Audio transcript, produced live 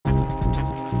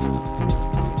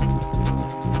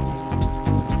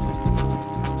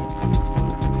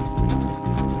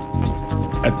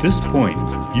At this point,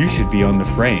 you should be on the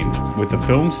frame with a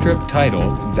film strip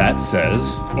title that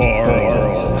says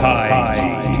Oral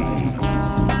Hygiene.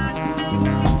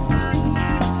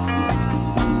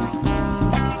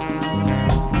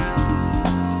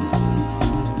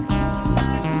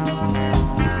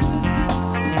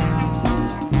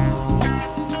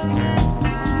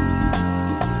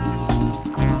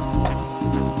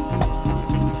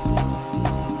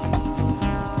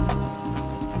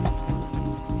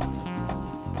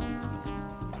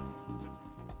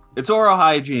 It's Oral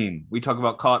Hygiene. We talk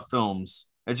about caught films,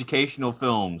 educational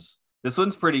films. This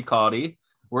one's pretty caughty.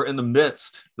 We're in the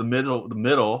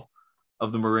middle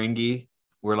of the Meringue.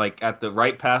 We're like at the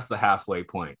right past the halfway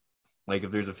point. Like if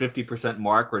there's a 50%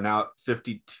 mark, we're now at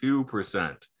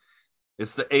 52%.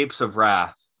 It's The Apes of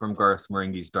Wrath from Garth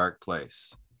Marenghi's Dark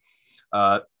Place.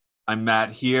 I'm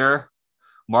Matt here.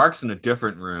 Mark's in a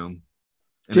different room.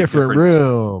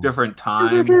 Different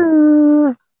time.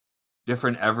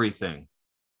 Different everything.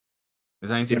 Is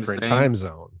anything different time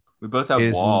zone? We both have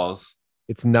walls.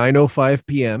 It's 9:05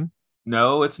 p.m.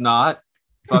 No, it's not.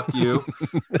 Fuck you.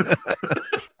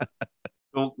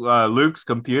 Luke's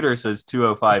computer says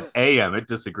 2:05 a.m. It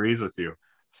disagrees with you.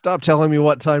 Stop telling me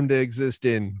what time to exist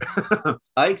in.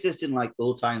 I exist in like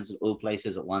all times and all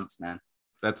places at once, man.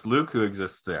 That's Luke who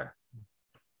exists there.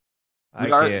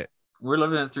 Can't. We're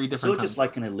living in three different It's all just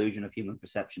like an illusion of human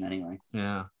perception anyway.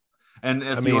 Yeah. And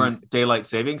if you were in daylight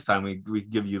savings time, we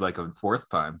give you like a fourth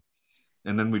time,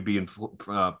 and then we'd be in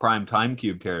prime time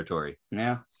cube territory.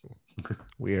 Yeah,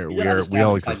 we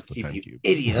all exist in the time cube.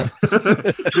 Idiot.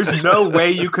 There's no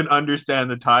way you can understand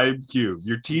the time cube.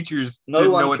 Your teachers didn't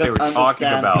know what they were talking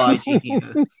about.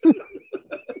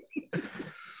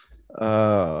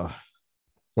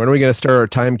 When are we going to start our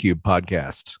time cube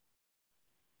podcast?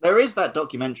 There is that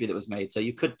documentary that was made, so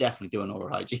you could definitely do an oral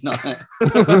hygiene on it.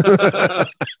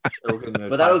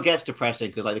 But that all gets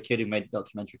depressing because like the kid who made the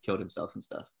documentary killed himself and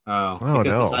stuff. Because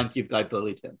the Time Cube guy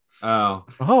bullied him.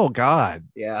 Oh God.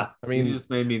 Yeah. I mean, you just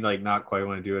made me like not quite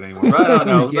want to do it anymore. But I don't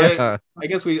know. Yeah. I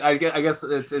guess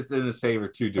it's in his favor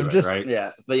to do it, right? Yeah.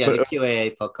 But yeah, the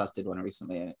QAA podcast did one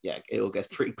recently, and yeah, it all gets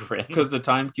pretty grim. Because the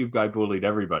Time Cube guy bullied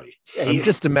everybody. Yeah, I'm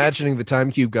just imagining the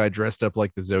Time Cube guy dressed up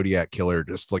like the Zodiac killer,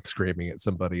 just like screaming at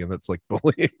somebody. And that's like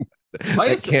bullying.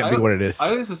 That can't be what it is. I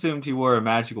always assumed he wore a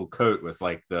magical coat with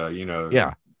like the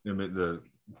the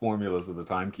formulas of the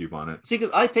Time Cube on it. See,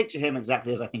 because I picture him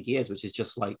exactly as I think he is, which is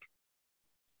just like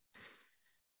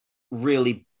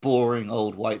really boring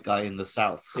old white guy in the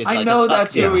South. I know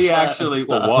that's who he actually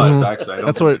was. Actually, I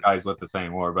don't think the guys with the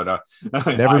same war, but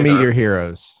never meet your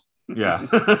heroes. Yeah,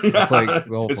 like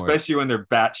especially when they're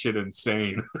batshit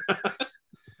insane.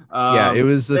 It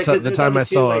was the time I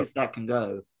saw ways that can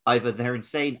go. Either they're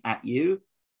insane at you,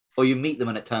 or you meet them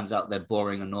and it turns out they're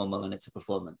boring and normal and it's a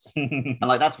performance. And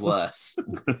like that's worse.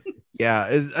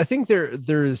 Yeah, I think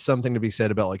there is something to be said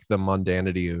about like the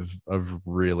mundanity of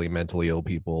really mentally ill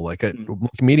people. Like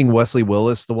meeting Wesley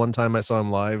Willis the one time I saw him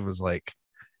live was like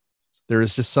there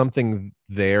was just something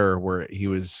there where he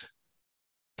was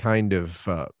kind of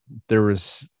there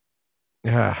was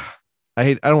I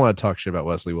don't want to talk shit about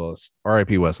Wesley Willis.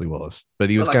 R.I.P. Wesley Willis, but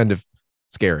he was kind of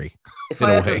scary. If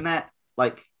I ever met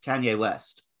like Kanye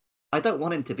West, I don't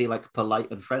want him to be like polite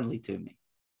and friendly to me.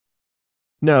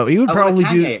 No, he would probably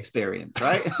do experience,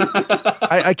 right?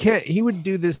 I can't. He would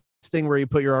do this thing where he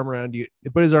put his arm around you,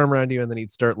 and then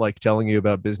he'd start like telling you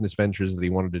about business ventures that he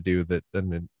wanted to do that,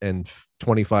 and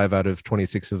 25 out of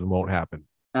 26 of them won't happen.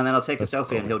 And then I'll take a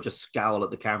selfie and he'll just scowl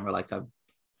at the camera like I'm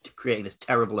creating this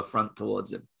terrible affront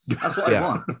towards him. That's what I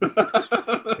want.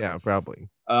 Yeah, probably.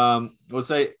 We'll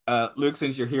say, Luke,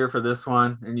 since you're here for this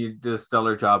one and you did a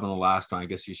stellar job on the last one, I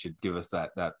guess you should give us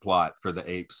that plot for the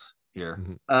apes here.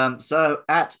 Mm-hmm. So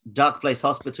at Dark Place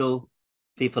Hospital,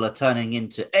 people are turning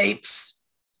into apes.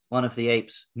 One of the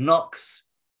apes knocks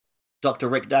Dr.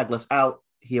 Rick Douglas out.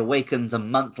 He awakens a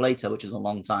month later, which is a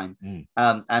long time,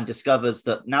 and discovers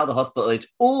that now the hospital is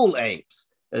all apes,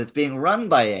 and it's being run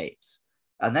by apes.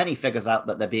 And then he figures out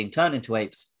that they're being turned into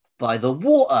apes by the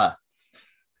water.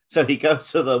 So he goes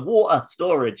to the water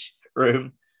storage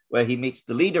room where he meets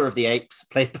the leader of the apes,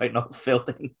 played by Noel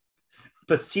Fielding,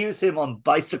 pursues him on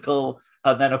bicycle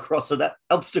and then across an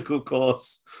obstacle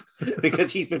course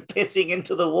because he's been pissing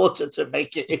into the water to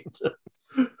make it into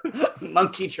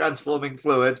monkey transforming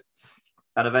fluid.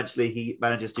 And eventually he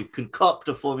manages to concoct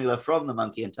a formula from the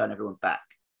monkey and turn everyone back.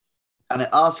 And it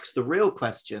asks the real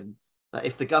question that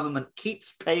if the government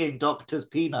keeps paying doctors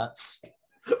peanuts,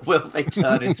 will they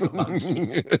turn into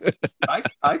monkeys?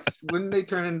 Wouldn't they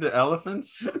turn into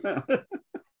elephants?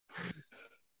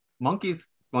 Monkeys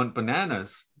want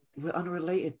bananas. We're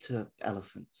unrelated to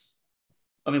elephants.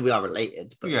 I mean, we are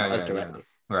related, but Yeah, not as yeah, directly.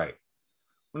 Right.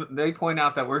 They point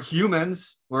out that we're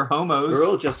humans, we're homos. We're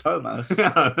all just homos.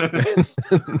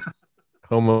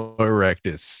 Homo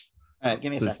erectus. All right,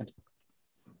 give me a second.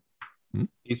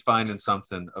 He's finding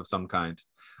something of some kind.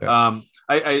 Yeah.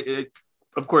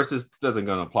 Of course, this doesn't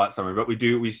go in a plot summary, but we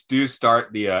do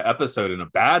start the episode in a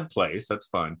bad place. That's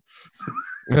fun.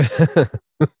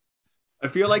 I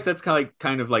feel like that's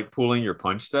kind of like pulling your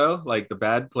punch, though. Like the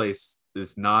bad place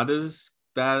is not as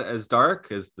bad as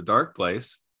dark as the dark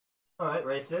place. All right,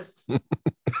 racist.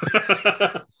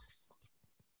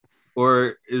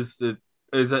 Or is it?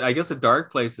 I guess a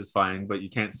dark place is fine, but you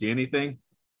can't see anything.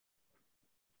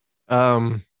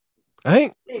 I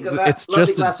think Here you go, Matt. it's Lovely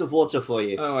just glass of water for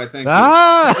you. Oh, I think.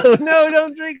 no,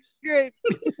 don't drink it.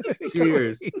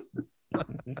 Cheers.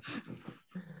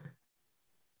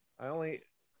 I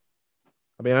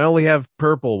only have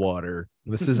purple water.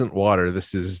 This isn't water.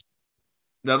 This is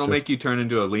That'll Just- make you turn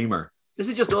into a lemur. This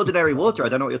is just ordinary water. I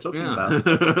don't know what you're talking Yeah.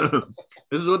 about.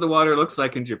 This is what the water looks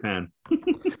like in Japan.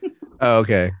 oh,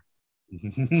 okay.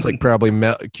 It's like probably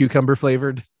cucumber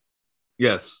flavored.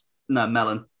 Yes. No,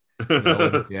 melon.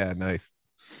 Yeah, nice.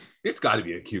 It's got to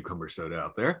be a cucumber soda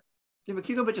out there. Yeah, but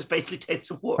cucumber just basically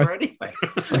tastes of water anyway.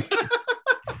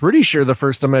 Pretty sure the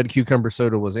first time I had cucumber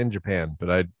soda was in Japan, but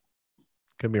I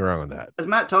could be wrong on that. Has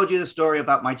Matt told you the story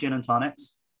about my gin and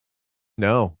tonics?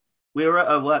 No. We were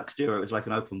at a works do. It was like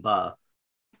an open bar.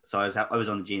 So I was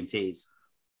on the G&Ts.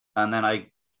 And then I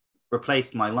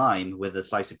replaced my lime with a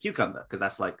slice of cucumber because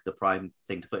that's like the prime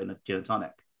thing to put in a gin and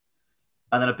tonic.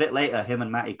 And then a bit later, him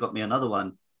and Matty got me another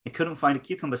one. They couldn't find a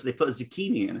cucumber, so they put a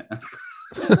zucchini in it. I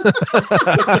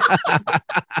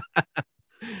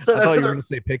thought you were going to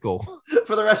say pickle.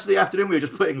 For the rest of the afternoon, we were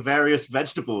just putting various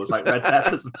vegetables like red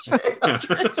peppers and shit.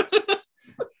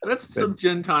 That's some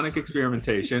gin tonic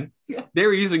experimentation. Yeah. They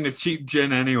were using the cheap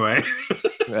gin anyway.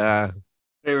 Yeah.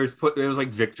 It was like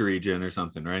Victory gin or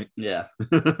something, right? Yeah.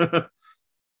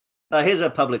 Here's a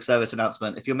public service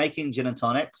announcement. If you're making gin and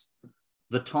tonics,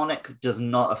 the tonic does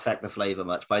not affect the flavor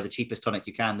much. Buy the cheapest tonic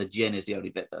you can. The gin is the only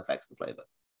bit that affects the flavor.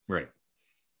 Right.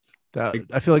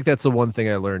 I feel like that's the one thing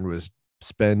I learned was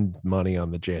spend money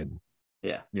on the gin.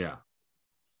 Yeah.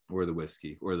 Or the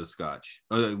whiskey or the scotch.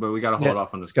 But we got to hold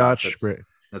off on the scotch. Scotch.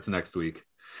 That's next week.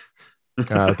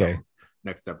 Okay.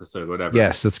 Next episode, whatever.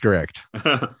 Yes, that's correct.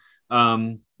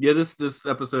 This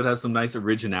episode has some nice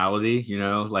originality,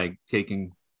 like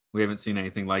we haven't seen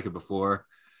anything like it before.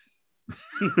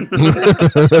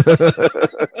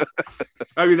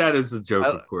 I mean, that is a joke,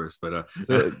 of course, but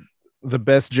the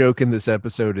best joke in this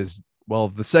episode is, well,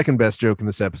 the second best joke in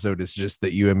this episode is just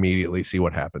that you immediately see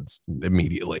what happens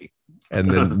immediately,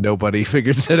 and then nobody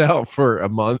figures it out for a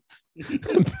month.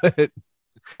 But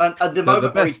and the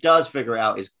moment where he does figure it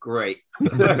out is great.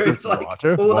 Where it's like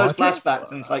Water, all those water.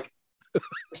 flashbacks, and it's like, I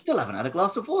still haven't had a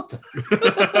glass of water.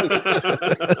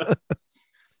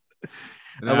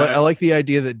 I like the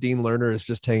idea that Dean Lerner is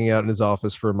just hanging out in his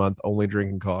office for a month, only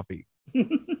drinking coffee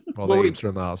while the apes are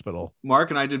in the hospital. Mark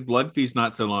and I did Blood Feast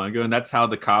not so long ago, and that's how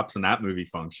the cops in that movie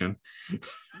function.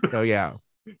 Oh yeah.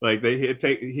 Like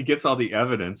he gets all the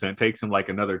evidence, and it takes him like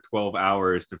another 12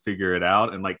 hours to figure it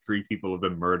out, and like 3 people have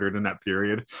been murdered in that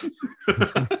period.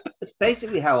 It's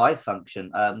basically how I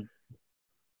function.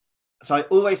 So I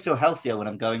always feel healthier when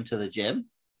I'm going to the gym.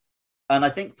 And I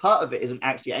think part of it isn't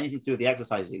actually anything to do with the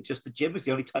exercising. It's just the gym is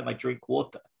the only time I drink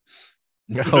water.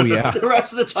 Oh yeah. The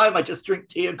rest of the time I just drink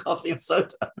tea and coffee and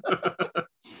soda.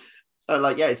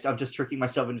 So I'm just tricking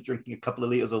myself into drinking a couple of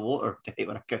liters of water a day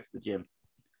when I go to the gym.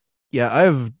 Yeah,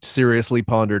 I've seriously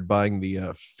pondered buying the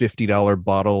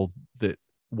 $50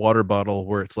 water bottle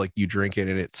where it's like you drink it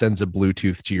and it sends a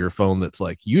Bluetooth to your phone that's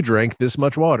like, you drank this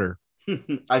much water.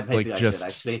 Maybe I should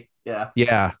actually. Yeah.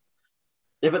 Yeah.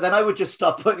 Yeah, but then I would just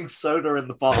start putting soda in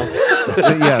the bottle.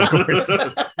 Yeah, of course.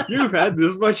 You've had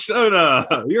this much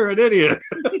soda. You're an idiot.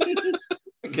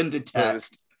 I can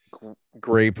detect.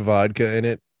 Grape vodka in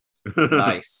it.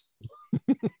 Nice.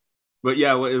 But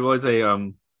yeah, it was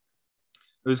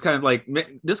it was kind of like,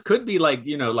 this could be like,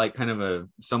 like kind of a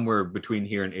somewhere between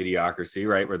here and Idiocracy,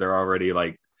 right? Where they're already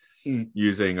like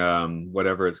using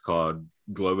whatever it's called,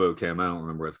 Globochem, I don't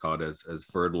remember what it's called, as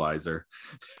fertilizer.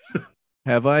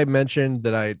 Have I mentioned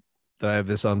that I have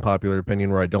this unpopular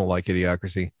opinion where I don't like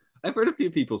Idiocracy? I've heard a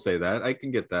few people say that. I can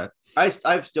get that.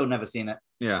 I've still never seen it.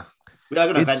 Yeah. We are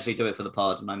going to eventually do it for the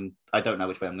pod, and I don't know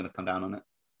which way I'm going to come down on it.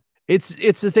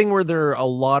 It's a thing where there are a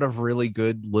lot of really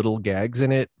good little gags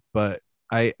in it, but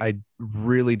I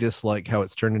really dislike how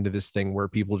it's turned into this thing where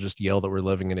people just yell that we're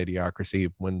living in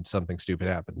Idiocracy when something stupid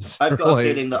happens. I've got Like, a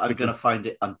feeling that I'm going to find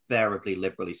it unbearably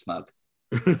liberally smug.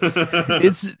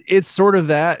 It's sort of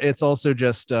that. It's also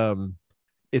just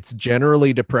it's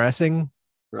generally depressing.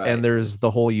 Right. And there's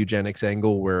the whole eugenics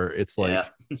angle where it's like,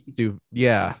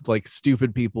 like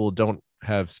stupid people don't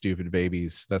have stupid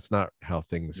babies. That's not how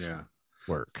things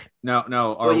work. No.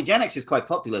 Well, eugenics is quite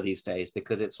popular these days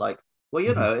because it's like, well,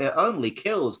 you know, it only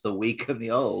kills the weak and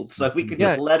the old, so we can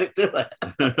just let it do it.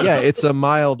 Yeah, it's a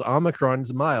mild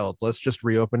Omicron's mild. Let's just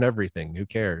reopen everything. Who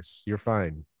cares? You're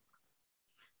fine.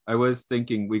 I was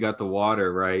thinking we got the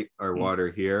water, right? Our water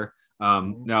here.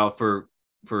 Now for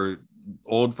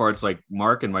old farts like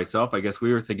Mark and myself, I guess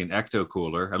we were thinking ecto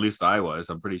cooler. At least I was.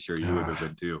 I'm pretty sure you would have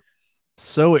been too.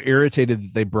 So irritated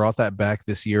that they brought that back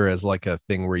this year as like a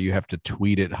thing where you have to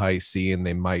tweet at High C and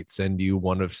they might send you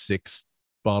one of 6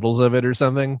 bottles of it or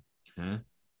something.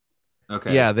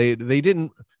 Okay. Yeah,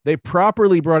 they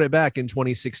properly brought it back in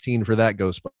 2016 for that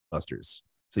Ghostbusters.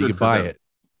 So you could buy it.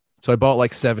 So I bought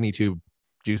like 72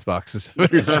 juice boxes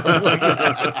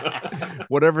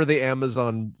whatever the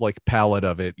Amazon like pallet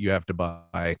of it you have to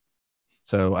buy.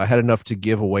 So I had enough to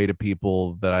give away to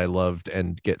people that I loved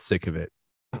and get sick of it.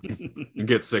 And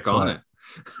get sick on it.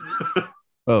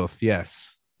 Both,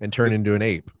 yes. And turn into an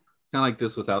ape. It's kind of like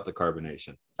this without the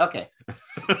carbonation. Okay.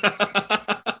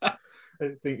 I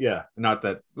think, not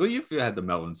that. Well, you've had the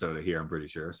melon soda here, I'm pretty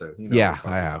sure. So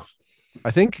I have.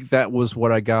 I think that was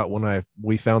what I got when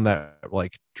we found that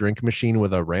like drink machine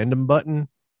with a random button.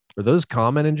 Are those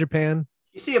common in Japan?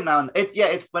 You see them now, and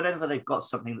it's whenever they've got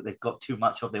something that they've got too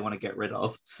much of, they want to get rid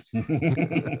of. I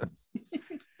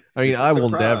mean, I will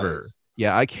never.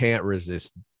 Yeah, I can't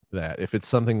resist that. If it's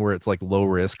something where it's like low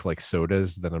risk, like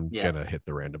sodas, then I'm gonna hit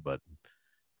the random button.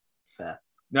 Fair.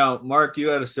 Now, Mark, you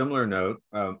had a similar note.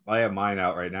 I have mine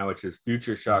out right now, which is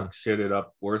Future Shock shitted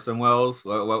up Orson Welles.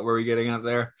 What were we getting at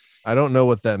there? I don't know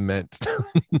what that meant.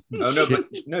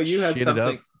 You had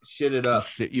something. Shit it up.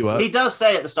 Shit you up. He does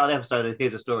say at the start of the episode,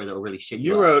 here's a story that will really shit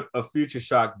you up. You wrote a Future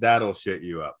Shock that'll shit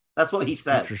you up. That's what he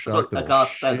says. That's what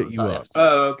Agarth says at the start of the episode.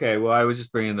 Oh, okay. Well, I was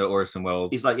just bringing the Orson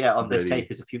Welles. He's like, on this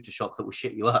tape is a Future Shock that will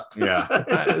shit you up.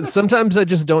 Yeah. Sometimes I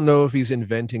just don't know if he's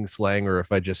inventing slang or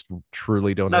if I just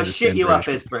truly don't know. No, shit you up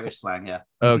is British slang, yeah.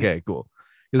 Okay, cool.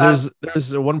 Because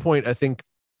there's one point, I think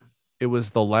it was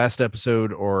the last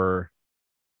episode or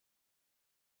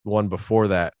one before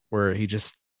that, where he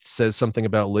just says something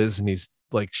about Liz and he's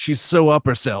like, she's so up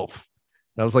herself.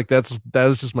 And I was like, that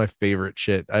was just my favorite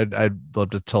shit. I'd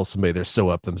love to tell somebody they're so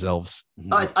up themselves.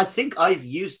 I think I've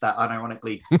used that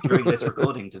unironically during this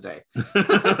recording today.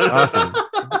 Awesome.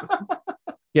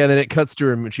 Yeah, then it cuts to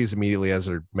her and she's immediately has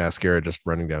her mascara just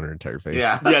running down her entire face.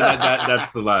 Yeah,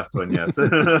 that's the last one, yes.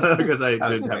 Because I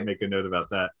did have to make a note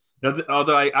about that.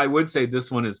 Although I would say this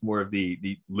one is more of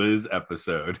the Liz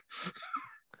episode.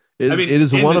 It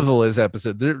is one of the Liz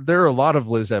episodes. There are a lot of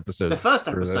Liz episodes. The first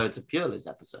episode's a pure Liz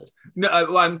episode. No,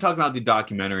 I'm talking about the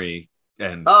documentary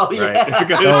end. Oh, yeah.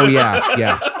 Right? Oh,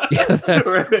 yeah.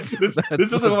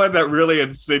 This is the one that really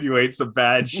insinuates some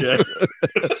bad shit.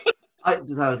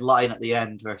 The line at the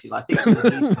end where she's like, I think she's in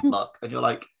the Eastern Bloc. And you're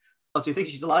like, oh, so you think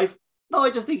she's alive? No, I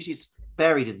just think she's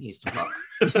buried in the Eastern Bloc.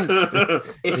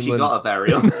 If she got a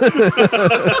burial.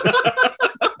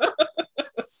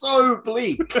 So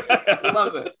bleak. I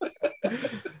love it.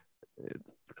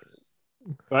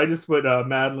 I just put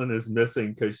Madeline is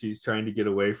missing because she's trying to get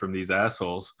away from these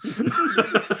assholes.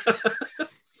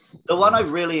 The one I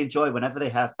really enjoy whenever they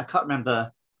have, I can't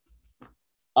remember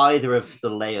either of the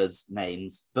layers'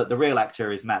 names, but the real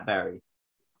actor is Matt Berry.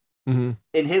 Mm-hmm.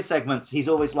 In his segments, he's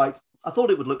always like, I thought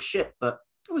it would look shit, but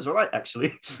it was all right,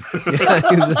 actually.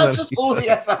 That's just all he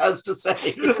ever has to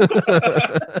say.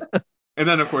 And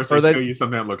then, of course, they show you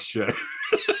something that looks shit.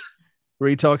 Where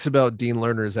he talks about Dean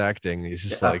Lerner's acting. He's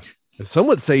just like, some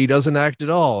would say he doesn't act at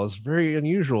all. It's very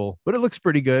unusual, but it looks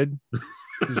pretty good. He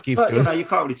just keeps you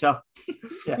can't really tell.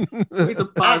 Yeah. He's a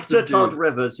actor Todd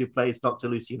Rivers, who plays Dr.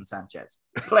 Lucien Sanchez,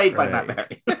 played by Matt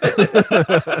Berry.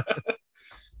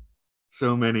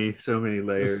 So many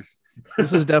layers.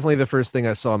 This is definitely the first thing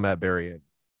I saw Matt Berry in.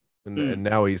 And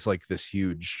now he's like this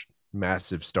huge,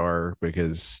 massive star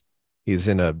because he's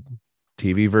in a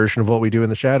TV version of What We Do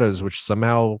in the Shadows, which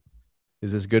somehow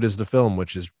is as good as the film,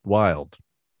 which is wild.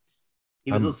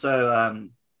 He was also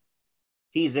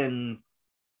he's in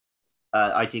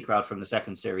IT Crowd from the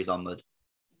second series onward.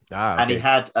 And he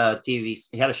had he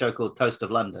had a show called Toast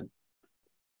of London,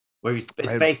 where it's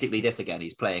basically this again.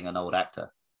 He's playing an old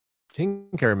actor. I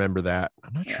think I remember that.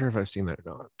 I'm not sure if I've seen that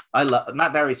or not. I love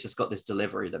Matt Berry's just got this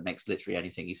delivery that makes literally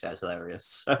anything he says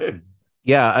hilarious. So.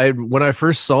 Yeah, when I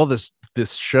first saw this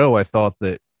show, I thought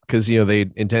that because they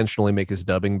intentionally make his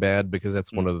dubbing bad because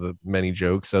that's one of the many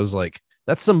jokes. I was like,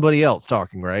 That's somebody else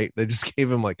talking, right? They just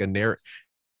gave him like a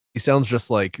he sounds just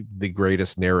like the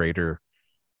greatest narrator.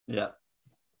 Yeah.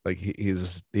 Like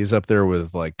he's up there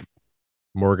with like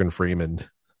Morgan Freeman.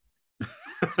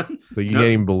 But you can't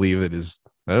even believe it is.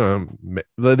 I don't know.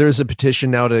 There's a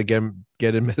petition now to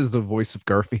get him as the voice of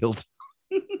Garfield.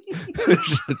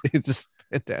 It's just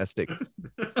fantastic.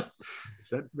 Does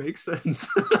that make sense?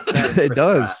 It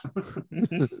does.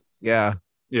 Yeah.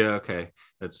 Yeah, okay.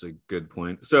 That's a good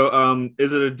point. So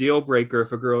is it a deal breaker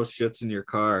if a girl shits in your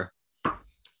car?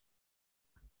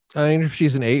 I mean, if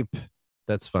she's an ape,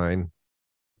 that's fine.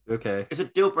 Okay. It's a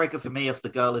deal breaker for me if the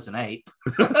girl is an ape.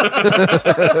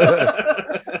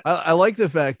 I like the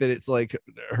fact that it's like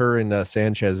her and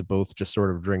Sanchez both just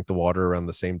sort of drink the water around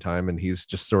the same time, and he's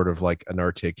just sort of like an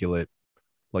articulate,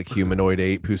 like humanoid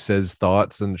ape who says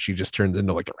thoughts, and she just turns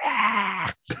into like.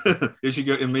 She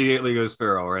immediately goes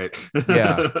feral, right?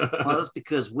 Yeah. Well, that's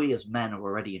because we as men are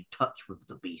already in touch with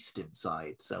the beast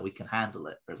inside, so we can handle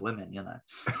it. As women, you know.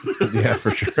 Yeah,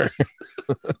 for sure.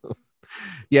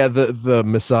 Yeah,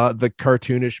 the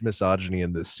cartoonish misogyny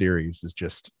in this series is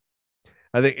just,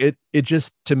 I think it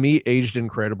just to me aged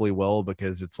incredibly well,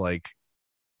 because it's like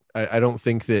I don't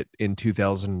think that in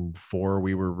 2004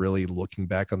 we were really looking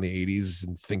back on the 80s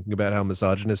and thinking about how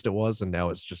misogynist it was, and now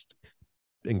it's just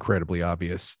incredibly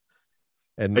obvious.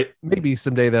 And maybe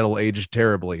someday that'll age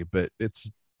terribly, but it's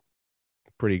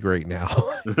pretty great now.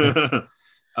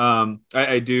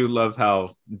 I do love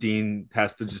how Dean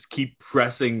has to just keep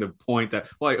pressing the point that,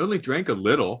 well, I only drank a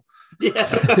little. Yeah.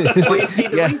 Well, you see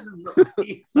the reason.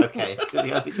 Okay.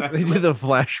 They do the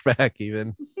flashback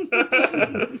even.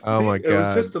 Oh my god! It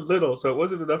was just a little, so it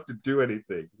wasn't enough to do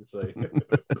anything. It's like.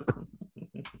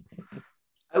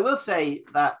 I will say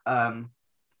that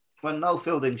when Noel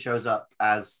Fielding shows up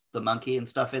as the monkey and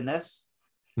stuff in this,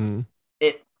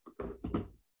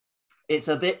 it's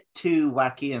a bit too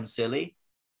wacky and silly.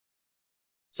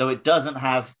 So it doesn't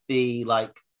have the,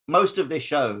 like, most of this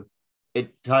show,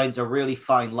 it finds a really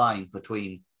fine line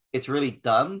between it's really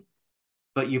dumb,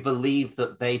 but you believe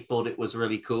that they thought it was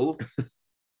really cool.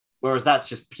 Whereas that's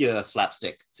just pure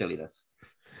slapstick silliness.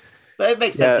 But it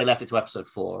makes sense they left it to episode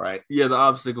 4, right? Yeah, the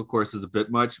obstacle course is a bit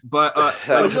much, but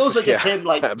it's also just him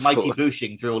like Mighty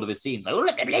Booshing through all of his scenes.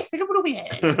 Like,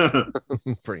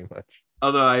 pretty much.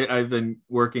 Although I've been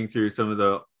working through some of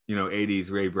the 80s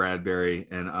Ray Bradbury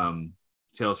and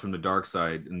Tales from the Dark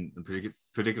Side, in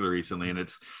particular recently, and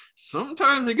it's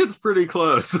sometimes it gets pretty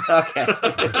close. Okay.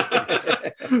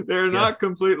 They're not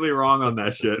completely wrong on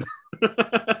that shit.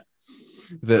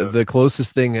 The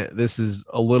closest thing, this is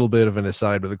a little bit of an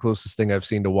aside, but the closest thing I've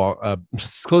seen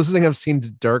to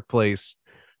Dark Place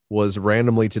was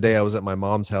randomly today. I was at my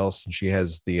mom's house, and she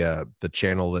has the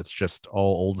channel that's just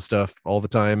all old stuff all the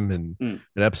time, and an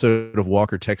episode of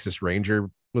Walker Texas Ranger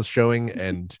was showing,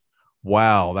 and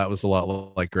wow, that was a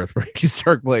lot like Earthbreaking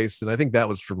Dark Place, and I think that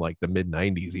was from like the mid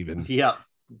 90s even. Yeah,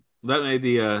 that made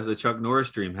the Chuck Norris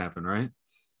dream happen, right?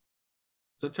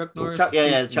 Is that Chuck Norris?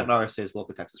 Chuck Norris is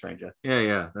Walker Texas Ranger.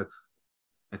 Yeah.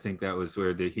 I think that was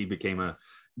where he became a.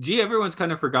 Everyone's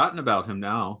kind of forgotten about him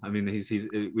now. I mean, he's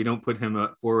we don't put him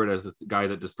forward as the guy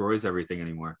that destroys everything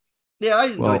anymore. Yeah, I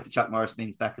enjoyed the Chuck Norris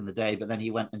memes back in the day, but then he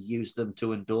went and used them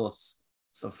to endorse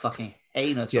some fucking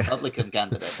heinous Republican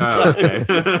candidates. Oh, okay.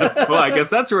 Well, I guess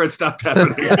that's where it stopped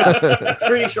happening.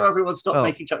 Pretty sure everyone stopped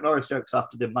making Chuck Norris jokes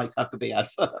after the Mike Huckabee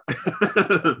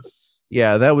advert.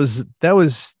 Yeah, that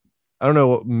was. I don't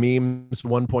know, memes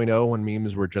 1.0 when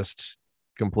memes were just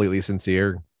completely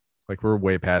sincere. Like, we're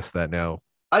way past that now.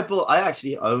 I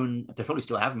actually own, they probably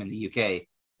still have them in the UK,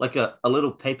 like a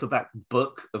little paperback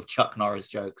book of Chuck Norris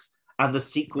jokes, and the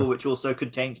sequel, which also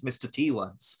contains Mr. T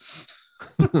ones.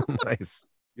 Nice.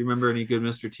 Do you remember any good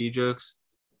Mr. T jokes?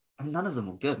 None of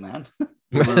them were good, man.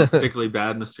 Particularly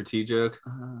bad Mr. T joke?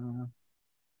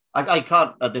 I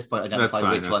can't, at this point,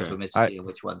 identify which ones were Mr. T and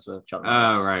which ones were Chuck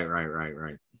Norris. Oh,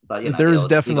 right. But, there's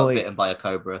definitely... He got bitten by a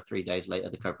cobra 3 days later,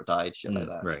 the cobra died, shit like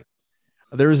that. Right.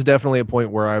 There was definitely a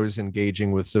point where I was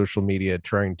engaging with social media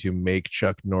trying to make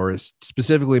Chuck Norris,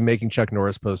 specifically making Chuck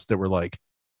Norris posts that were like,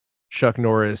 Chuck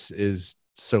Norris is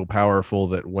so powerful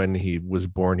that when he was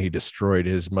born, he destroyed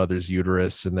his mother's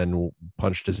uterus and then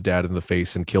punched his dad in the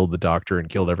face and killed the doctor and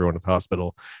killed everyone at the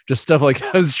hospital. Just stuff like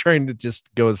that. I was trying to just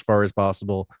go as far as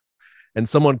possible. And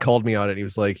someone called me on it. He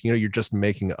was like, you're just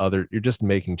making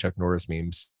Chuck Norris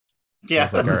memes. Yeah. I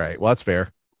was like, all right, well, that's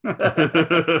fair.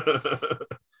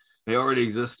 They already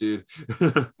exist, dude.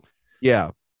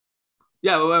 Yeah.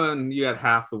 Yeah, well, when you had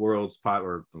half the world's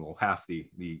half the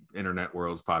internet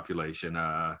world's population,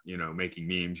 making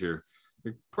memes, you're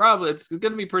probably, it's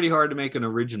going to be pretty hard to make an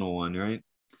original one, right?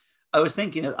 I was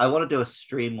thinking I want to do a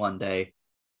stream one day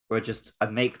where I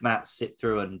make Matt sit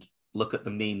through and look at the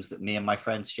memes that me and my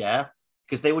friends share,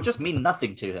 because they will just mean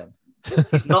nothing to him.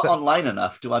 He's not online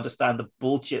enough to understand the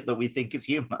bullshit that we think is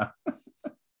humor.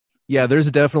 Yeah,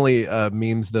 there's definitely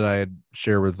memes that I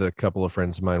share with a couple of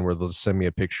friends of mine where they'll send me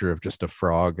a picture of just a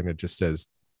frog and it just says,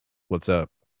 "What's up?"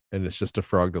 And it's just a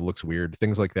frog that looks weird.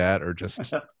 Things like that are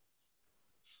just.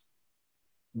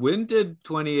 When did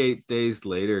 28 Days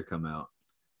Later come out?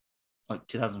 Like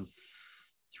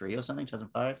 2003 or something,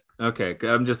 2005. Okay,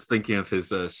 I'm just thinking of his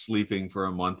sleeping for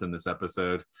a month in this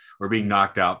episode, or being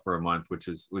knocked out for a month, which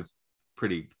was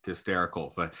pretty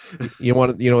hysterical. But you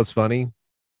know what's funny?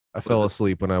 I fell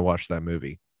asleep when I watched that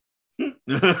movie.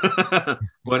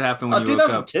 What happened when you woke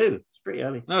up? 2002. It's pretty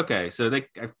early. Okay, so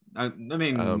I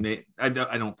mean, I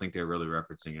don't think they're really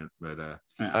referencing it, but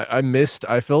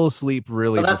I fell asleep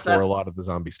really But before a lot of the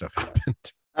zombie stuff happened.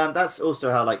 And that's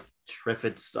also how like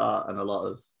Triffids start and a lot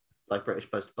of like British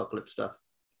post-apocalypse stuff.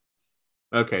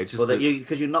 Okay, just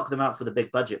because you knock them out for the big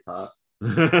budget part.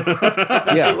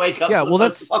 Yeah, They wake up yeah. for Well, the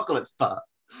that's post-apocalypse part.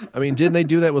 I mean, didn't they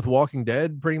do that with Walking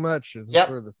Dead? Pretty much, it's Yep.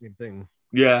 sort of the same thing.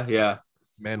 yeah.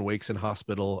 Man wakes in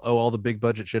hospital. Oh, all the big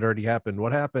budget shit already happened.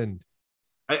 What happened?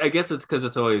 I guess it's because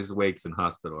it's always wakes in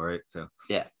hospital, right? So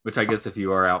Yeah. Which I guess if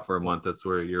you are out for a month, that's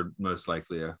where you're most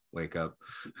likely to wake up.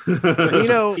 You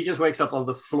know, He just wakes up on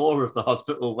the floor of the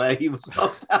hospital where he was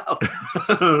knocked out.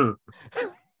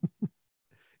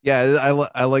 yeah,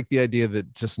 I like the idea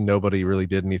that just nobody really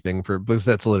did anything because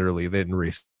that's literally they didn't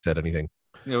reset anything.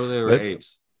 They were But-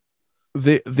 apes.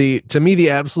 The to me the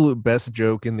absolute best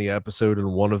joke in the episode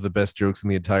and one of the best jokes in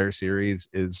the entire series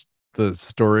is the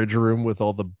storage room with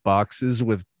all the boxes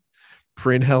with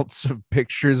printouts of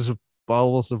pictures of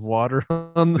bottles of water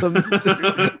on them.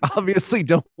 Obviously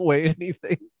don't weigh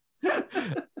anything.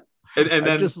 And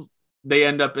then they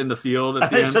end up in the field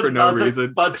at the It's end for no another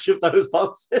reason. bunch of those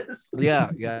boxes.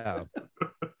 Yeah.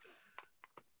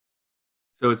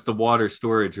 So it's the water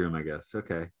storage room, I guess.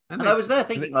 Okay. And I was there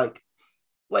thinking, like,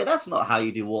 wait, that's not how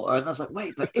you do water. And I was like,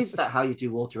 wait, but is that how you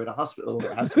do water in a hospital?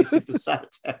 It has to be super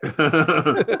sanitary.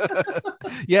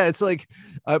 Yeah, it's like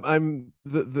I'm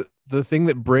the thing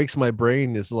that breaks my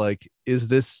brain is like,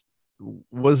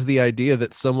 was the idea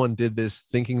that someone did this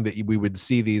thinking that we would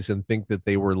see these and think that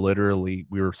we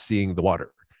were seeing the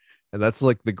water, and that's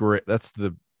like that's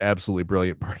the absolutely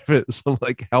brilliant part of it. So I'm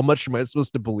like, how much am I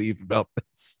supposed to believe about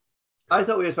this? I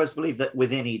thought we were supposed to believe that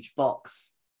within each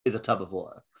box is a tub of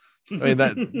water. I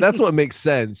mean that's what makes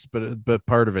sense, but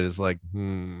part of it is like,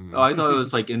 Oh, I thought it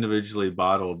was like individually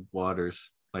bottled waters.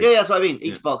 Like, Yeah, that's what I mean.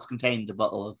 Each box contains a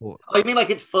bottle of. Well- Oh, you mean like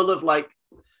it's full of like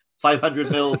 500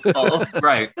 ml bottles?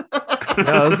 right.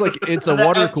 No, it's like it's a And they're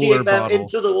water emptying cooler them bottle.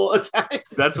 into the water tank.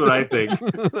 That's what I think.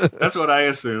 That's what I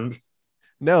assumed.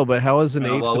 No, but how is an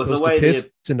Oh, ape well, with the supposed to way piss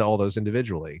into all those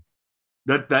individually?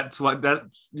 That's why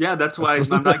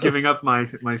I'm not giving up my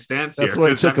stance That's here. why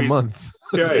it 'cause that took a means- month.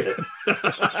 Right.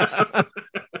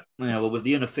 Yeah, well, with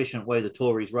the inefficient way the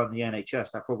Tories run the NHS,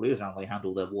 that probably is how they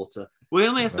handle their water. Well, he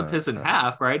only has to piss in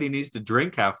half, right? He needs to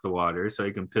drink half the water so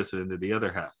he can piss it into the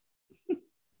other half.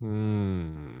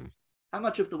 How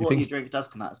much of the You water think- you drink does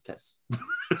come out as piss?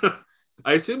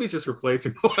 I assume he's just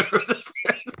replacing water with his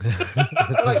piss.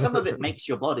 Like some of it makes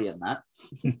your body in that.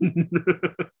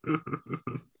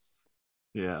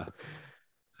 Yeah.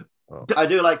 I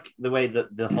do like the way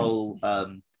that the whole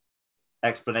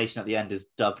explanation at the end is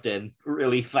dubbed in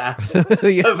really fast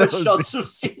Yeah, over that was- shots of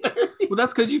scenery. Well,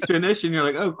 that's because you finish and you're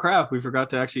like, oh crap, we forgot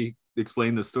to actually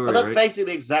explain the story, But that's right?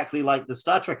 basically exactly like the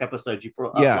Star Trek episode you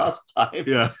brought up Yeah. last time.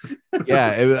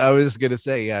 Yeah. I was gonna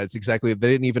say, yeah, it's exactly.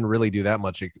 They didn't even really do that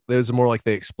much. It was more like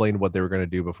they explained what they were gonna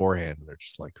do beforehand. They're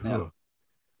just like, Yeah. "Ugh."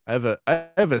 I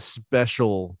have a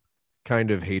special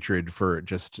kind of hatred for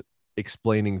just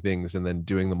explaining things and then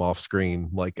doing them off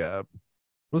screen. Like,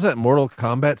 was that Mortal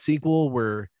Kombat sequel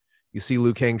where you see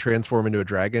Liu Kang transform into a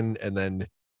dragon, and then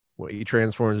when he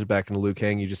transforms back into Liu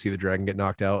Kang, you just see the dragon get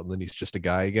knocked out, and then he's just a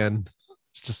guy again.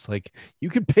 It's just like, you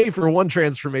could pay for one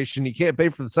transformation, you can't pay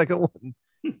for the second one.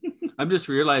 I'm just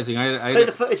realizing Play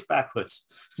the footage backwards.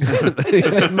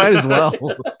 Might as well.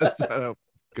 That's how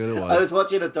good it I was. was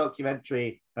watching a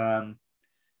documentary where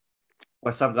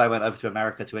some guy went over to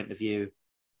America to interview.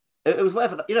 It was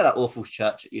whatever, that awful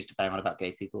church that used to bang on about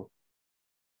gay people.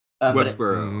 But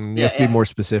Westboro. You have to be Yeah. more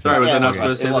specific. Sorry, was I it not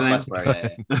was supposed to say the name? Westboro, yeah.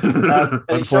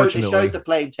 And it showed Unfortunately. the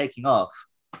plane taking off.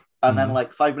 And then, Mhm.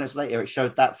 like 5 minutes later, it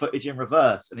showed that footage in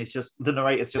reverse, and it's just the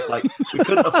narrator's just like, "We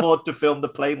couldn't afford to film the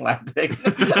plane landing."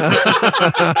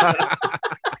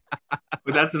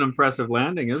 But that's an impressive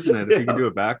landing, isn't it? If you can do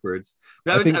it backwards.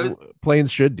 I think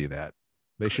planes should do that.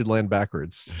 They should land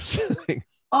backwards.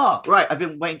 Oh, right. I've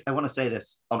been waiting. I want to say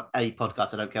this on a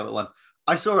podcast. I don't care what one.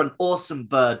 I saw an awesome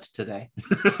bird today.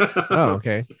 Oh,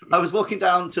 okay. I was walking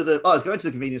down to I was going to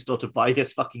the convenience store to buy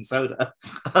this fucking soda.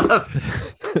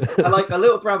 And like a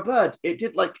little brown bird, it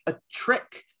did like a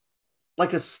trick,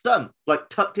 like a stunt, like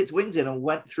tucked its wings in and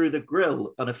went through the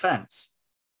grill on a fence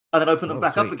and then opened them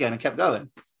back up sweet. again and kept going.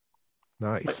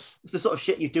 Nice. Like, it's the sort of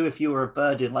shit you do if you were a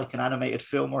bird in like an animated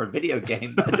film or a video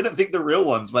game. I didn't think the real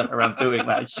ones went around doing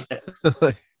that shit.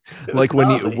 Like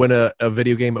when a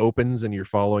video game opens and you're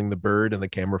following the bird and the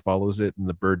camera follows it and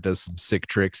the bird does some sick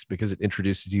tricks because it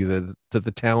introduces you to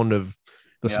the town of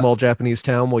the small Japanese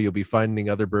town while you'll be finding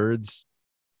other birds.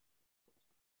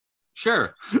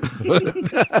 Sure.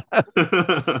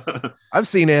 I've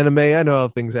seen anime. I know how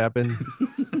things happen.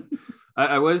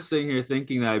 I was sitting here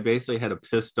thinking that I basically had a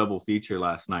piss double feature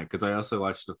last night because I also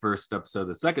watched the first episode of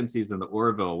the second season, the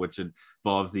Orville, which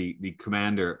involves the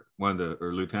commander, or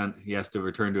lieutenant. He has to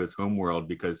return to his home world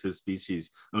because his species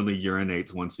only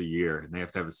urinates once a year, and they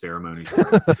have to have a ceremony for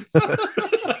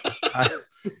it.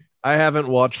 I haven't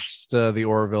watched the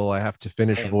Orville. I have to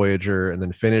finish Same. Voyager and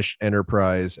then finish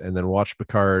Enterprise and then watch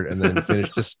Picard and then finish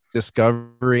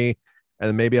Discovery, and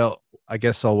then maybe I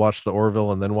guess I'll watch the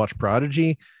Orville and then watch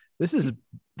Prodigy.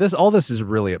 All this is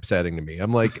really upsetting to me.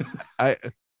 I'm like, I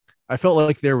felt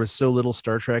like there was so little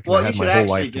Star Trek and I had my whole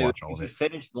life to watch all of it.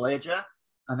 Finish Voyager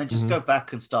and then just go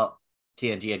back and start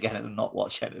TNG again and not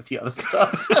watch any of the other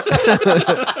stuff.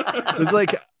 It's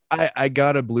like I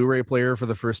got a Blu-ray player for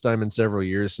the first time in several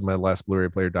years. So my last Blu-ray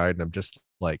player died, and I'm just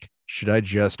like, should I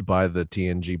just buy the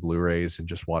TNG Blu-rays and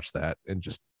just watch that and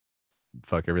just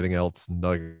fuck everything else and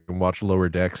like watch Lower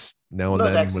Decks now and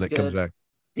Lower then Decks when is it comes good. back?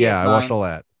 DS9. Yeah, I watched all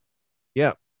that.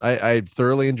 Yeah, I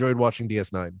thoroughly enjoyed watching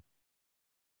DS9.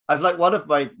 I've like one of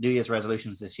my New Year's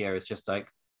resolutions this year is just like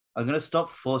I'm going to stop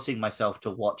forcing myself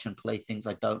to watch and play things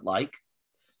I don't like.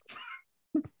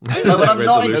 Like, when I'm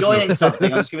not enjoying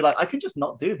something, I'm just gonna be like, I can just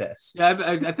not do this.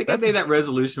 Yeah, I think I made that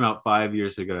resolution about 5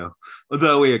 years ago.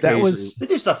 Although we occasionally We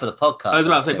do stuff for the podcast. I was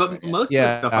about to say, That's but most of the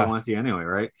Yeah. stuff I want to see anyway,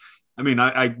 right? I mean,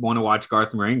 I want to watch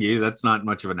Garth Marenghi. That's not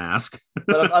much of an ask.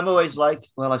 But I'm always like,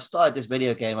 well, I've started this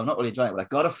video game. I'm not really enjoying it, but I've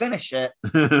got to finish it.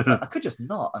 I could just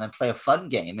not and then play a fun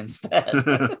game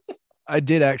instead. I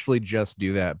did actually just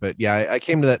do that, but yeah, I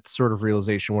came to that sort of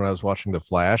realization when I was watching The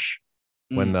Flash,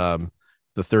 when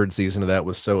the third season of that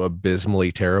was so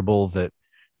abysmally terrible that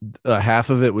half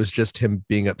of it was just him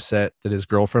being upset that his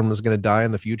girlfriend was going to die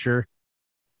in the future,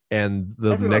 and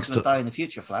the Everyone's next gonna die in the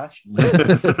future, Flash.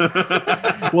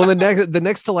 well, the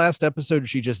next to last episode,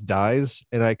 she just dies,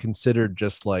 and I considered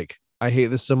just like, I hate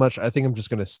this so much. I think I'm just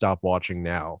going to stop watching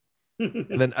now.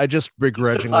 And then I just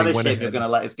begrudgingly went ahead. You're gonna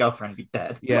let his girlfriend be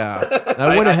dead. Yeah, and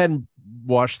I went ahead and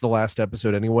watched the last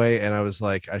episode anyway, and I was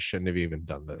like, I shouldn't have even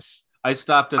done this. I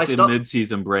stopped at the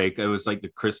mid-season break. It was like the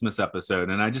Christmas episode,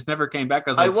 and I just never came back.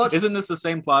 I was like, isn't this the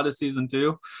same plot as season 2?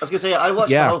 I was gonna say I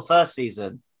watched the whole first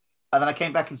season, and then I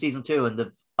came back in season 2, and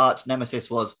the arch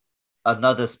nemesis was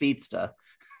another speedster.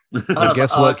 And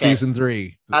guess what? Okay. Season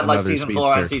 3, and like season speedster.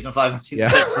 4, and season 5, and season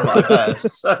 6. From what I've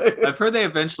heard. So I've heard they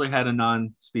eventually had a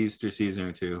non-speedster season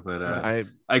or 2, but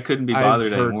I couldn't be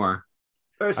bothered anymore.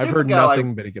 I've heard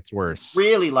nothing, but it gets worse.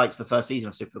 Really liked the first season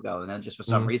of Supergirl, and then just for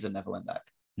some reason never went back.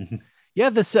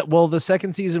 Yeah, the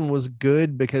second season was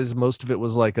good because most of it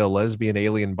was like a lesbian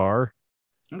alien bar.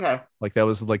 Okay, like that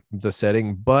was like the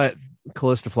setting, but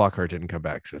Callista Flockhart didn't come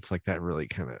back, so it's like that really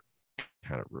kind of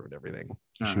ruined everything.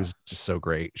 She was just so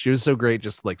great. She was so great,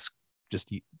 just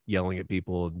yelling at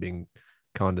people and being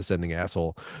condescending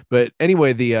asshole. But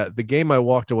anyway, the game I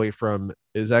walked away from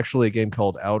is actually a game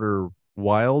called Outer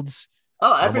Wilds.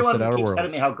 Oh, everyone keeps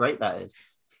telling me how great that is.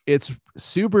 It's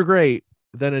super great.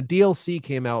 Then a DLC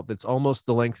came out that's almost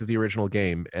the length of the original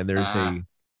game, and there's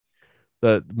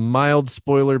the mild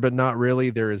spoiler, but not really.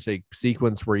 There is a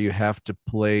sequence where you have to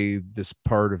play this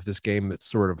part of this game that's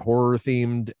sort of horror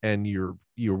themed, and you're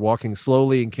walking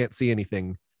slowly and can't see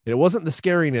anything. And it wasn't the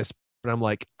scariness, but I'm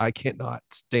like, I cannot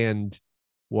stand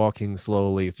walking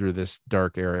slowly through this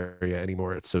dark area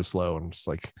anymore. It's so slow. I'm just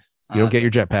like, you don't get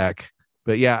your jetpack.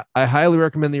 But yeah, I highly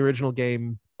recommend the original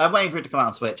game. I'm waiting for it to come out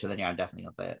on Switch, and then I'm definitely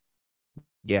gonna play it.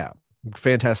 Yeah,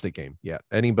 fantastic game. Yeah,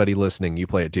 anybody listening, you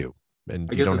play it too, and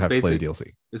you don't have to play the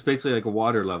DLC. It's basically like a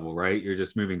water level, right? You're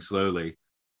just moving slowly,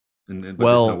 but there's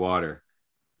no water.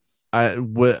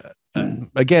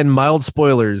 Again, mild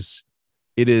spoilers.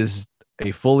 It is a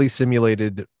fully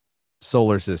simulated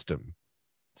solar system,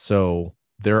 so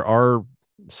there are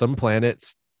some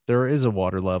planets. There is a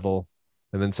water level,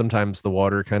 and then sometimes the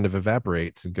water kind of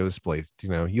evaporates and goes place.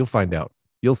 You'll find out.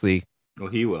 You'll see. Well,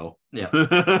 he will. Yeah.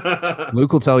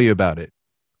 Luke will tell you about it.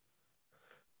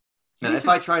 Now, if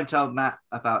I try and tell Matt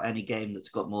about any game that's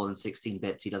got more than 16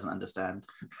 bits, he doesn't understand.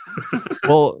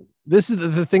 Well, this is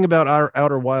the thing about our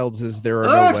Outer Wilds is there are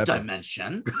no Earth weapons.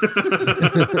 dimension. The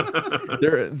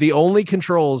only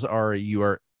controls are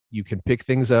you can pick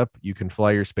things up, you can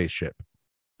fly your spaceship,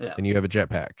 and you have a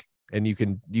jetpack, and you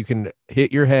can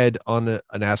hit your head on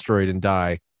an asteroid and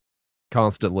die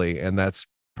constantly, and that's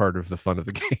part of the fun of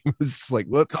the game. It's like,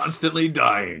 whoops, Constantly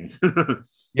dying.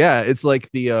 yeah, it's like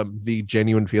the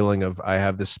genuine feeling of I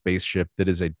have this spaceship that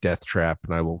is a death trap,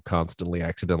 and I will constantly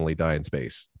accidentally die in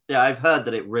space. Yeah, I've heard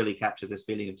that it really captures this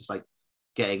feeling of just like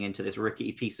getting into this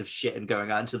rickety piece of shit and going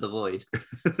out into the void.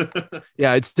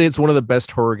 Yeah, I'd say it's one of the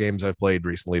best horror games I've played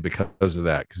recently because of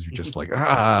that. Because you're just like,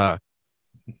 and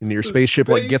your spaceship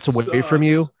like gets away from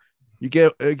you.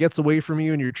 It gets away from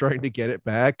you, and you're trying to get it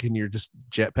back, and you're just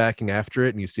jetpacking after it,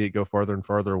 and you see it go farther and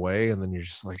farther away, and then you're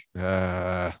just like,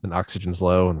 and oxygen's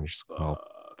low, and you're just, well,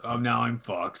 now I'm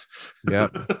fucked. yeah.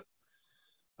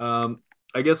 I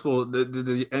guess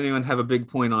did anyone have a big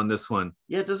point on this one?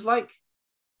 Yeah, there's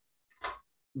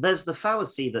the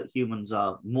fallacy that humans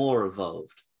are more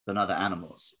evolved than other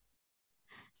animals.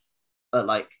 But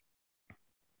like,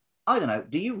 I don't know.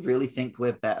 Do you really think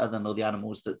we're better than all the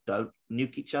animals that don't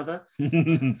nuke each other?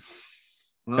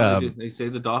 Well, they say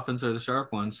the dolphins are the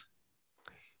sharp ones.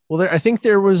 Well, I think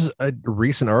there was a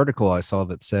recent article I saw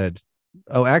that said,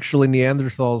 "Oh, actually,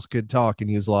 Neanderthals could talk and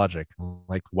use logic." I'm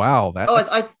like, wow, that's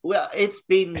it's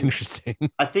been interesting.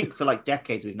 I think for like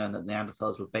decades we've known that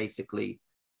Neanderthals were basically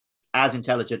as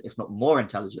intelligent, if not more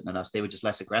intelligent than us. They were just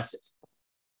less aggressive.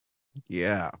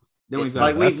 Yeah. We've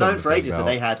known for ages that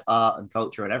they had art and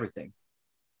culture and everything,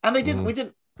 and they didn't. We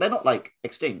didn't. They're not like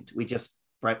extinct. We just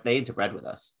they interbred with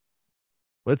us.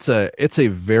 It's a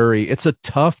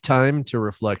tough time to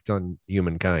reflect on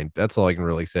humankind. That's all I can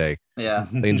really say. Yeah.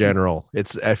 In general,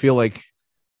 I feel like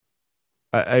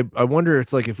I wonder.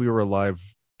 It's like if we were alive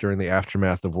during the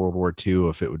aftermath of World War II,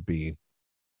 if it would be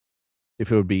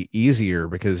easier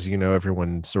because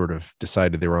everyone sort of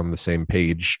decided they were on the same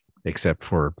page, except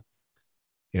for.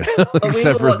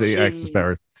 Except for the Axis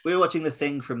powers. We were watching the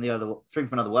Thing from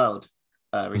Another World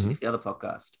recently, the other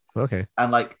podcast. Okay.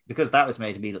 And like, because that was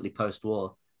made immediately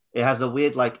post-war, it has a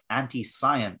weird like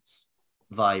anti-science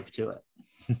vibe to it.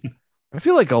 I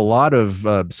feel like a lot of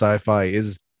sci-fi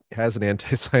has an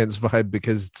anti-science vibe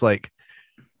because it's like,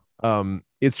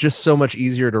 it's just so much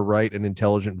easier to write an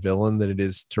intelligent villain than it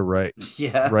is to write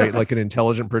like an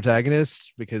intelligent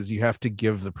protagonist, because you have to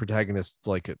give the protagonist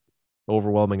like an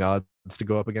overwhelming odds to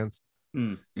go up against,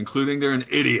 including they're an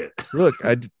idiot. Look,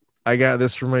 I got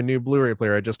this from my new Blu-ray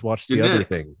player. I just watched the other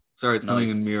thing. Sorry, it's coming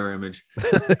in mirror image.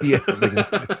 Yeah.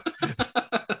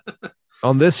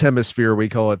 On this hemisphere, we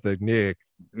call it the Nick.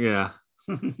 Yeah.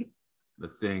 The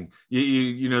Thing.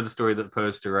 You know the story of the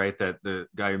poster, right? That the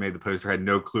guy who made the poster had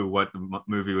no clue what the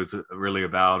movie was really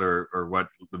about or what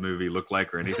the movie looked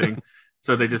like or anything.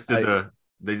 So they just did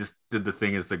the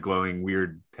thing as the glowing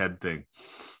weird head thing.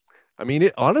 I mean,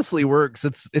 it honestly works.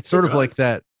 It's sort of like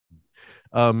that.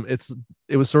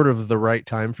 It was sort of the right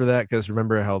time for that, because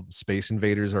remember how the Space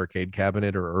Invaders arcade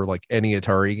cabinet or like any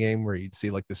Atari game where you'd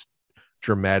see like this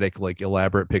dramatic, like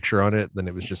elaborate picture on it, then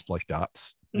it was just like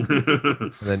dots. And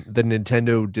then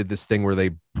Nintendo did this thing where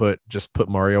they put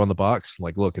Mario on the box.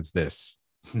 Like, look, it's this.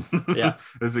 Yeah,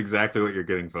 that's exactly what you're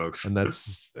getting, folks. And I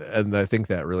think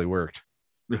that really worked.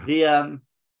 The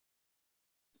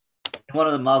one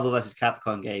of the Marvel vs.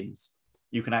 Capcom games,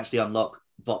 you can actually unlock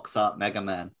box art Mega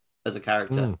Man as a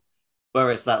character,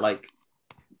 where it's that like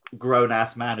grown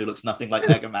ass man who looks nothing like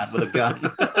Mega Man with a gun.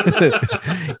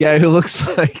 Yeah, who looks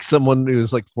like someone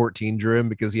who's like 14 drew him,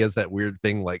 because he has that weird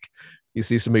thing like you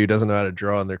see somebody who doesn't know how to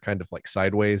draw and they're kind of like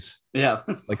sideways. Yeah,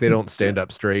 like they don't stand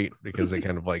up straight because they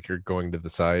kind of like are going to the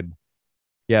side.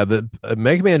 Yeah, the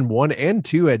Mega Man 1 and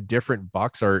 2 had different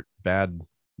box art bad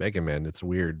Mega Man. It's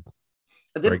weird.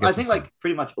 I think like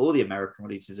pretty much all the American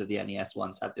releases of the NES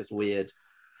ones had this weird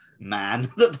man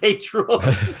that they draw.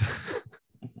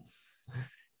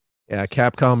 Yeah,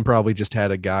 Capcom probably just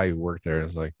had a guy who worked there.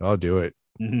 It's like, I'll do it.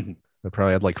 They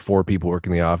probably had like 4 people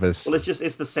working in the office. Well,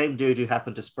 it's the same dude who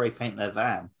happened to spray paint their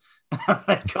van.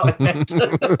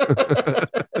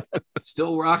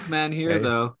 Still Rockman here,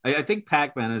 though. I think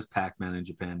Pac-Man is Pac-Man in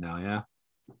Japan now. Yeah.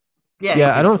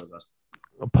 Yeah. I don't.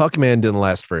 Puckman didn't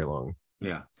last very long.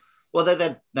 Yeah. Well,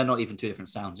 they're not even 2 different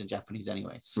sounds in Japanese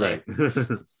anyway. So. Right.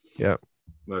 Yeah.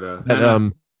 But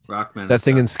Rockman. That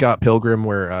thing in Scott Pilgrim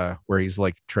where he's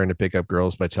like trying to pick up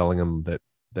girls by telling them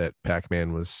that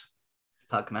Pac-Man was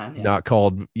Pac-Man, not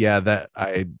called. Yeah, that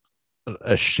I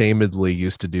ashamedly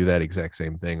used to do that exact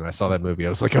same thing. When I saw that movie, I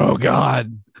was like, oh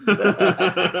God.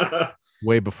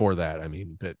 Way before that, I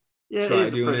mean, but Yeah, Try it is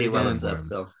a doing pretty it well again.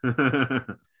 observed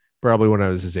film. Probably when I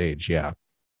was his age. Yeah.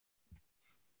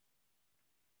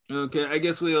 Okay, I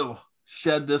guess we'll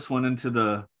shed this one into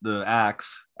the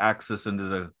axis into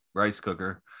the rice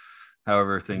cooker.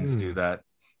 However, things do that.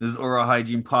 This is Oral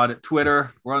Hygiene Pod at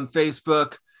Twitter. We're on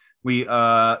Facebook. We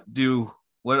do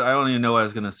what I don't even know what I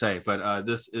was going to say, but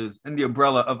this is in the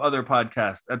umbrella of other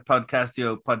podcasts at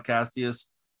Podcastio Podcastius.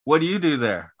 What do you do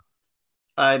there?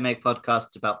 I make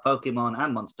podcasts about Pokemon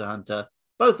and Monster Hunter,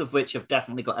 both of which have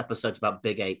definitely got episodes about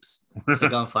big apes. So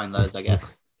go and find those, I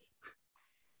guess.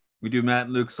 We do Matt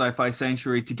and Luke's Sci-Fi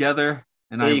Sanctuary together,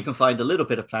 and Here you can find a little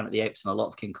bit of Planet of the Apes and a lot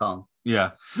of King Kong.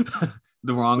 yeah,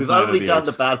 the wrong. We've Planet of only the done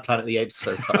Apes. the bad Planet of the Apes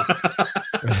so far.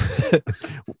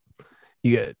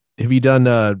 Have you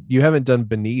done? You haven't done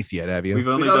Beneath yet, have you? We've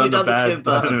only only done the done the Tim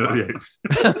bad Burton Planet of the Apes.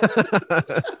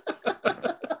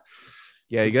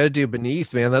 Yeah, you got to do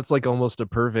Beneath, man. That's like almost a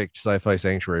perfect Sci-Fi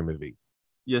Sanctuary movie.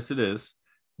 Yes, it is.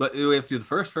 But we have to do the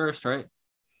first, right?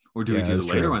 Or do we Yeah, do the that's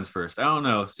later true. ones first? I don't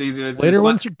know. See, Later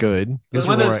ones are good. It's Those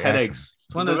one are of more those headaches.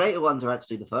 It's one The of those, later ones are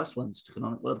actually the first ones.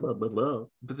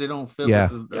 but they don't fit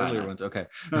Yeah. with the Yeah, I earlier know. ones. Okay.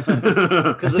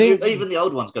 Because think- even the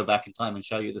old ones go back in time and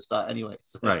show you the start anyway.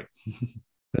 So. Right.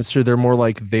 That's true. They're more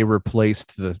like they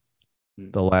replaced the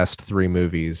last three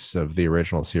movies of the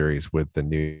original series with the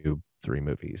new three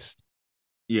movies.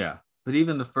 Yeah. But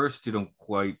even the first two don't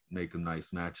quite make a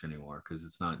nice match anymore because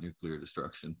it's not nuclear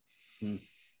destruction. Hmm.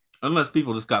 Unless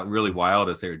people just got really wild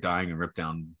as they were dying and ripped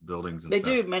down buildings and They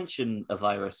stuff. do mention a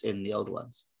virus in the old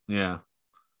ones. Yeah.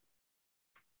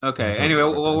 Okay. don't Anyway,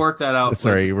 remember we'll that. work that out.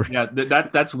 Sorry, you were- Yeah,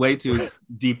 that's way too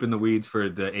deep in the weeds for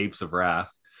the Apes of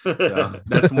Wrath. So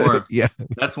that's more of Yeah.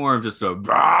 that's more of just a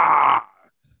 "Brah!"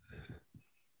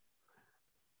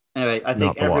 Anyway, I Not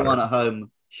think the everyone water. at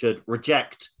home should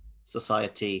reject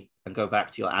society and go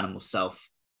back to your animal self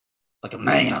like a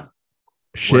man.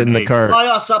 Shit in the ape. car. Buy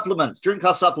our supplements. Drink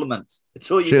our supplements. It's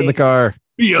all you Shit in the need. car.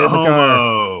 Be a Shit in the car.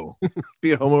 homo.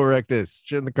 Be a Homo erectus.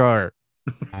 Shit in the car.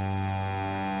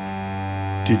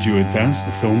 Did you advance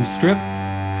the film strip?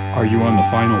 Are you on the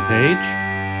final page?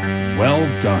 Well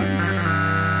done.